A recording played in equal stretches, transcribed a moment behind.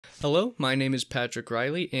Hello, my name is Patrick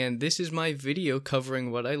Riley, and this is my video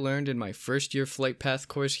covering what I learned in my first year flight path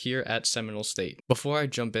course here at Seminole State. Before I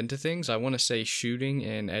jump into things, I want to say shooting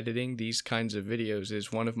and editing these kinds of videos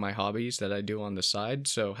is one of my hobbies that I do on the side,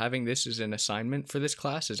 so having this as an assignment for this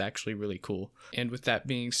class is actually really cool. And with that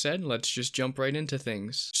being said, let's just jump right into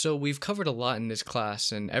things. So we've covered a lot in this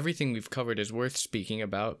class, and everything we've covered is worth speaking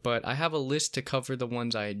about, but I have a list to cover the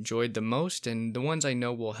ones I enjoyed the most and the ones I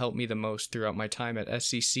know will help me the most throughout my time at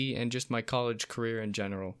SCC and just my college career in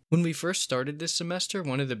general. When we first started this semester,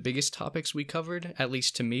 one of the biggest topics we covered, at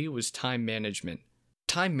least to me, was time management.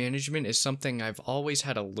 Time management is something I've always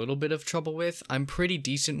had a little bit of trouble with. I'm pretty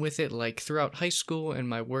decent with it, like throughout high school and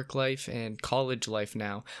my work life and college life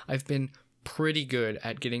now. I've been pretty good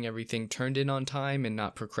at getting everything turned in on time and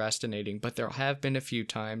not procrastinating, but there have been a few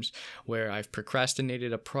times where I've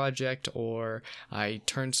procrastinated a project or I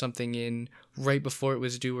turned something in right before it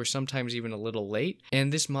was due or sometimes even a little late,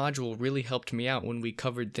 and this module really helped me out when we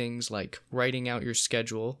covered things like writing out your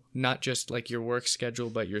schedule, not just like your work schedule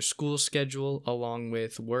but your school schedule along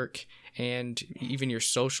with work and even your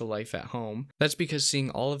social life at home. That's because seeing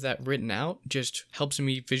all of that written out just helps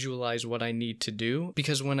me visualize what I need to do,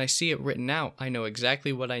 because when I see it written out, I know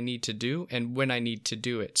exactly what I need to do and when I need to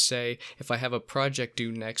do it. Say, if I have a project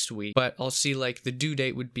due next week, but I'll see like the due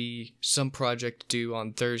date would be some project due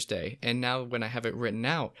on Thursday, and now when I have it written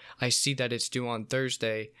out, I see that it's due on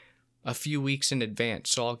Thursday a few weeks in advance,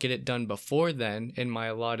 so I'll get it done before then in my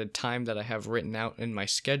allotted time that I have written out in my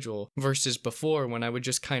schedule, versus before when I would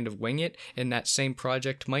just kind of wing it and that same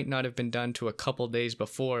project might not have been done to a couple days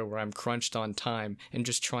before where I'm crunched on time and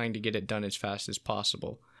just trying to get it done as fast as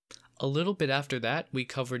possible. A little bit after that, we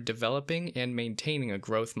covered developing and maintaining a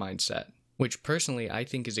growth mindset, which personally I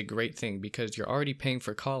think is a great thing because you're already paying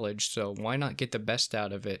for college, so why not get the best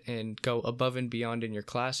out of it and go above and beyond in your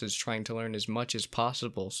classes trying to learn as much as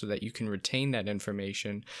possible so that you can retain that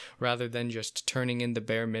information rather than just turning in the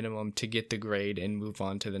bare minimum to get the grade and move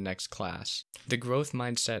on to the next class. The growth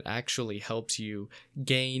mindset actually helps you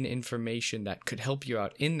gain information that could help you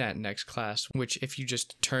out in that next class, which if you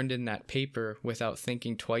just turned in that paper without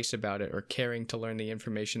thinking twice about it or caring to learn the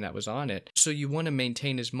information that was on it. So you want to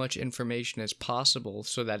maintain as much information as possible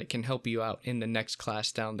so that it can help you out in the next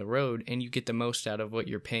class down the road and you get the most out of what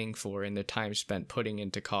you're paying for in the time spent putting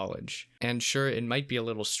into college. And sure, it might be a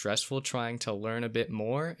little stressful trying to learn a bit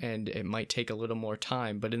more and it might take a little more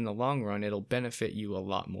time, but in the long run it'll benefit you a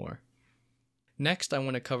lot more. Next, I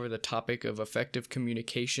want to cover the topic of effective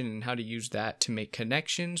communication and how to use that to make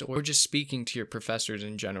connections or just speaking to your professors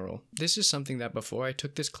in general. This is something that before I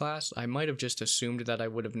took this class, I might have just assumed that I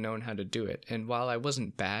would have known how to do it. And while I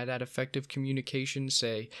wasn't bad at effective communication,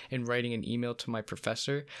 say in writing an email to my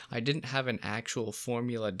professor, I didn't have an actual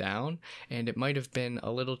formula down, and it might have been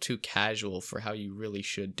a little too casual for how you really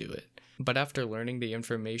should do it. But after learning the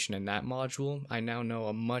information in that module, I now know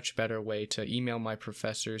a much better way to email my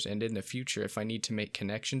professors, and in the future, if I need to make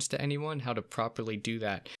connections to anyone, how to properly do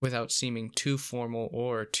that without seeming too formal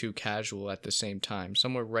or too casual at the same time.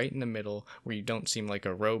 Somewhere right in the middle where you don't seem like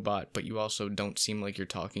a robot, but you also don't seem like you're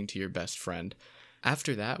talking to your best friend.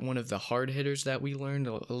 After that, one of the hard hitters that we learned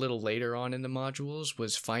a little later on in the modules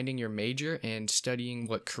was finding your major and studying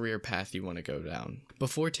what career path you want to go down.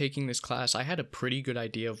 Before taking this class, I had a pretty good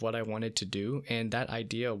idea of what I wanted to do, and that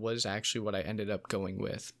idea was actually what I ended up going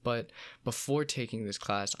with. But before taking this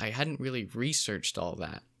class, I hadn't really researched all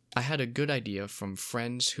that. I had a good idea from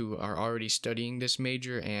friends who are already studying this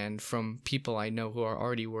major and from people I know who are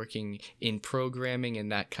already working in programming in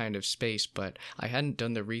that kind of space, but I hadn't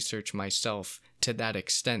done the research myself to that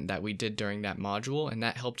extent that we did during that module, and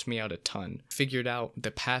that helped me out a ton. Figured out the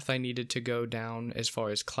path I needed to go down as far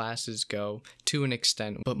as classes go to an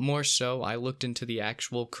extent, but more so I looked into the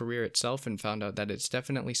actual career itself and found out that it's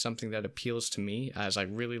definitely something that appeals to me, as I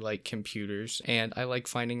really like computers and I like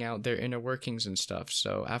finding out their inner workings and stuff.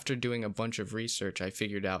 So after doing a bunch of research, I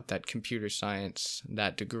figured out that computer science,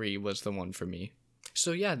 that degree, was the one for me.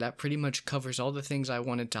 So yeah, that pretty much covers all the things I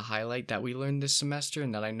wanted to highlight that we learned this semester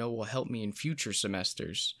and that I know will help me in future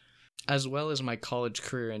semesters, as well as my college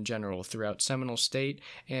career in general throughout Seminole State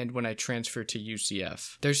and when I transferred to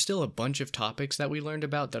UCF. There's still a bunch of topics that we learned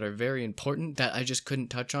about that are very important that I just couldn't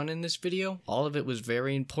touch on in this video. All of it was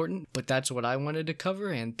very important, but that's what I wanted to cover,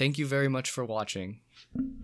 and thank you very much for watching.